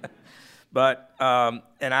 But,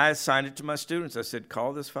 and I assigned it to my students. I said,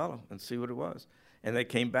 call this fellow and see what it was. And they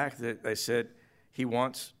came back, they said, he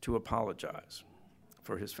wants to apologize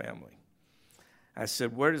for his family. I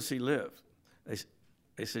said, where does he live?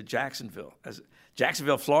 They said, Jacksonville. I said,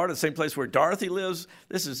 Jacksonville, Florida, the same place where Dorothy lives?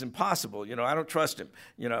 This is impossible. I don't trust him.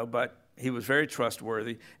 But he was very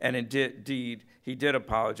trustworthy, and indeed, he did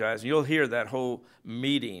apologize. And you'll hear that whole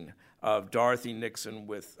meeting of Dorothy Nixon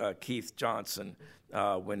with Keith Johnson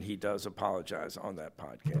when he does apologize on that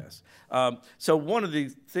podcast. So one of the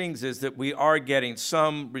things is that we are getting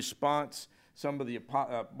some response, some of the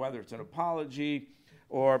whether it's an apology,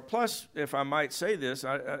 or plus, if I might say this,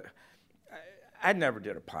 I never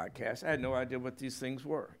did a podcast. I had no idea what these things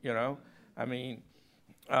were, I mean,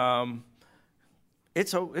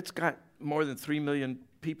 it's got more than 3 million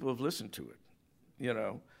people have listened to it,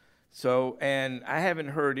 So, and I haven't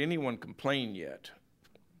heard anyone complain yet.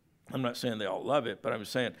 I'm not saying they all love it, but I'm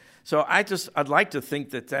saying, so I'd like to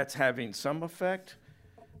think that that's having some effect,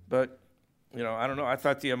 but, I don't know. I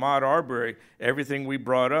thought the Ahmaud Arbery, everything we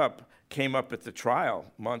brought up came up at the trial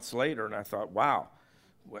months later, and I thought, wow,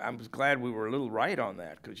 I was glad we were a little right on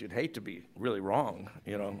that, because you'd hate to be really wrong,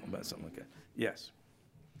 about something like that. Yes.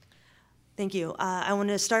 Thank you. I want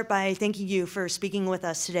to start by thanking you for speaking with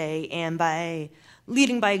us today and by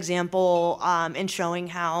leading by example and showing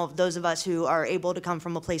how those of us who are able to come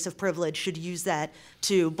from a place of privilege should use that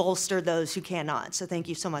to bolster those who cannot. So thank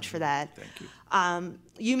you so much for that. Thank you.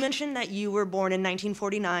 You mentioned that you were born in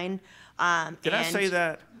 1949. Did I say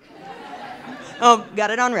that? Oh, got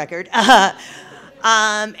it on record.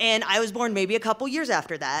 And I was born maybe a couple years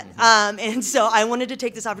after that. And so I wanted to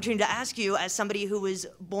take this opportunity to ask you, as somebody who was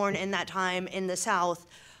born in that time in the South,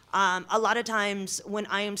 a lot of times when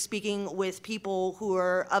I am speaking with people who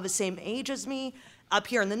are of the same age as me up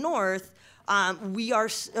here in the North,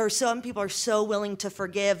 some people are so willing to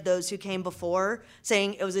forgive those who came before,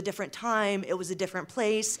 saying it was a different time, it was a different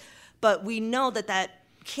place. But we know that that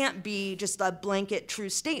can't be just a blanket true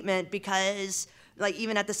statement, because like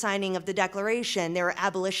even at the signing of the Declaration, there were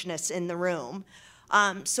abolitionists in the room.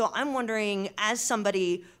 So I'm wondering, as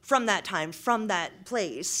somebody from that time, from that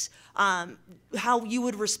place, how you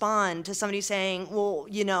would respond to somebody saying, well,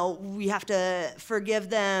 we have to forgive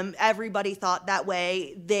them. Everybody thought that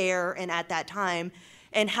way there and at that time.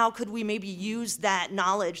 And how could we maybe use that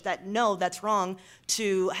knowledge that, no, that's wrong,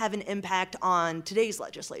 to have an impact on today's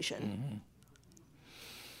legislation? Mm-hmm.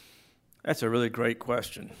 That's a really great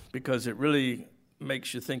question, because it really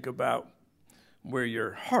makes you think about where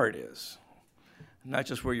your heart is, not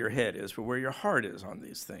just where your head is, but where your heart is on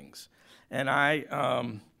these things. And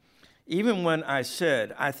even when I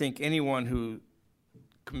said, I think anyone who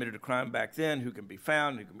committed a crime back then, who can be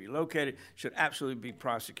found, who can be located, should absolutely be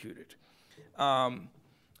prosecuted.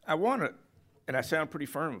 I want to, and I sound pretty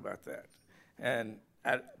firm about that,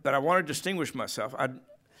 but I want to distinguish myself.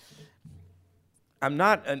 I'm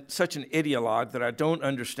not such an ideologue that I don't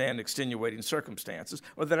understand extenuating circumstances,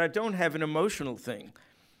 or that I don't have an emotional thing.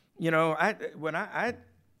 I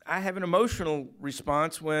have an emotional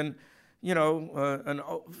response when,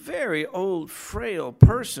 a very old, frail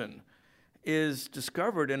person is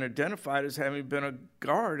discovered and identified as having been a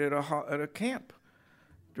guard at a camp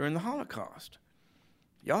during the Holocaust.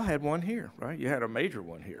 Y'all had one here, right? You had a major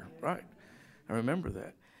one here, right? I remember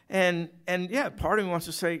that. And yeah, part of me wants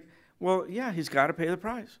to say, well, yeah, he's got to pay the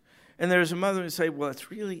price. And there's a mother who say, well, it's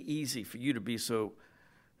really easy for you to be so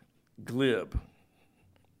glib.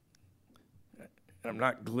 And I'm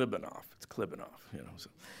not Klibanoff, it's Klibanoff,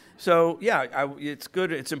 So yeah, it's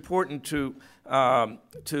good. It's important to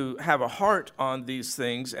have a heart on these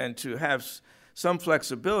things and to have some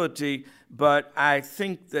flexibility. But I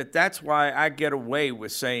think that's why I get away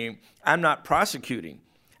with saying I'm not prosecuting.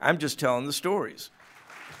 I'm just telling the stories.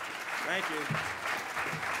 Thank you.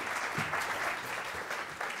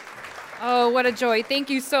 Oh, what a joy.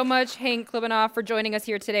 Thank you so much, Hank Klibanoff, for joining us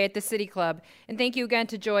here today at the City Club. And thank you again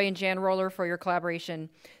to Joy and Jan Roller for your collaboration.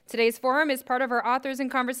 Today's forum is part of our Authors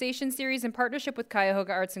in Conversation series in partnership with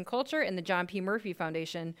Cuyahoga Arts and Culture and the John P. Murphy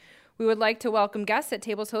Foundation. We would like to welcome guests at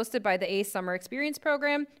tables hosted by the ACE Summer Experience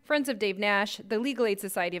Program, Friends of Dave Nash, the Legal Aid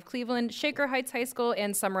Society of Cleveland, Shaker Heights High School,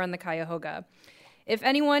 and Summer on the Cuyahoga. If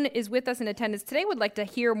anyone is with us in attendance today would like to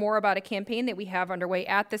hear more about a campaign that we have underway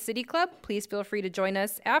at the City Club, please feel free to join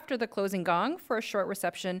us after the closing gong for a short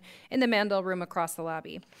reception in the Mandel Room across the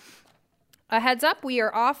lobby. A heads up, we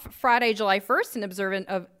are off Friday, July 1st in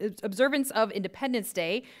observance of Independence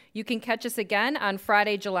Day. You can catch us again on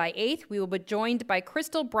Friday, July 8th. We will be joined by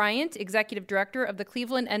Crystal Bryant, Executive Director of the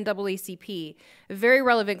Cleveland NAACP. A very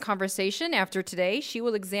relevant conversation after today. She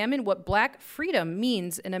will examine what Black freedom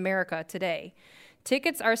means in America today.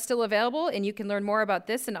 Tickets are still available, and you can learn more about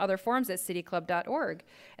this and other forums at cityclub.org.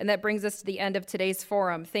 And that brings us to the end of today's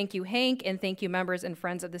forum. Thank you, Hank, and thank you, members and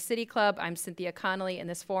friends of the City Club. I'm Cynthia Connolly, and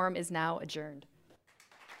this forum is now adjourned.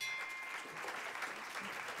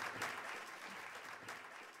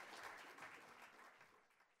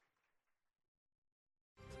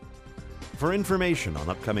 For information on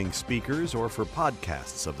upcoming speakers or for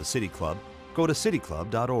podcasts of the City Club, go to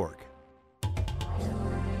cityclub.org.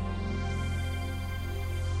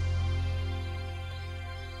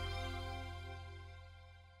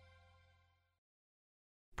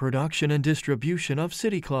 Production and distribution of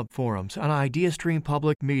City Club forums on IdeaStream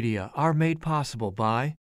Public Media are made possible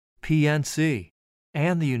by PNC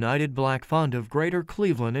and the United Black Fund of Greater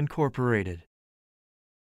Cleveland, Incorporated.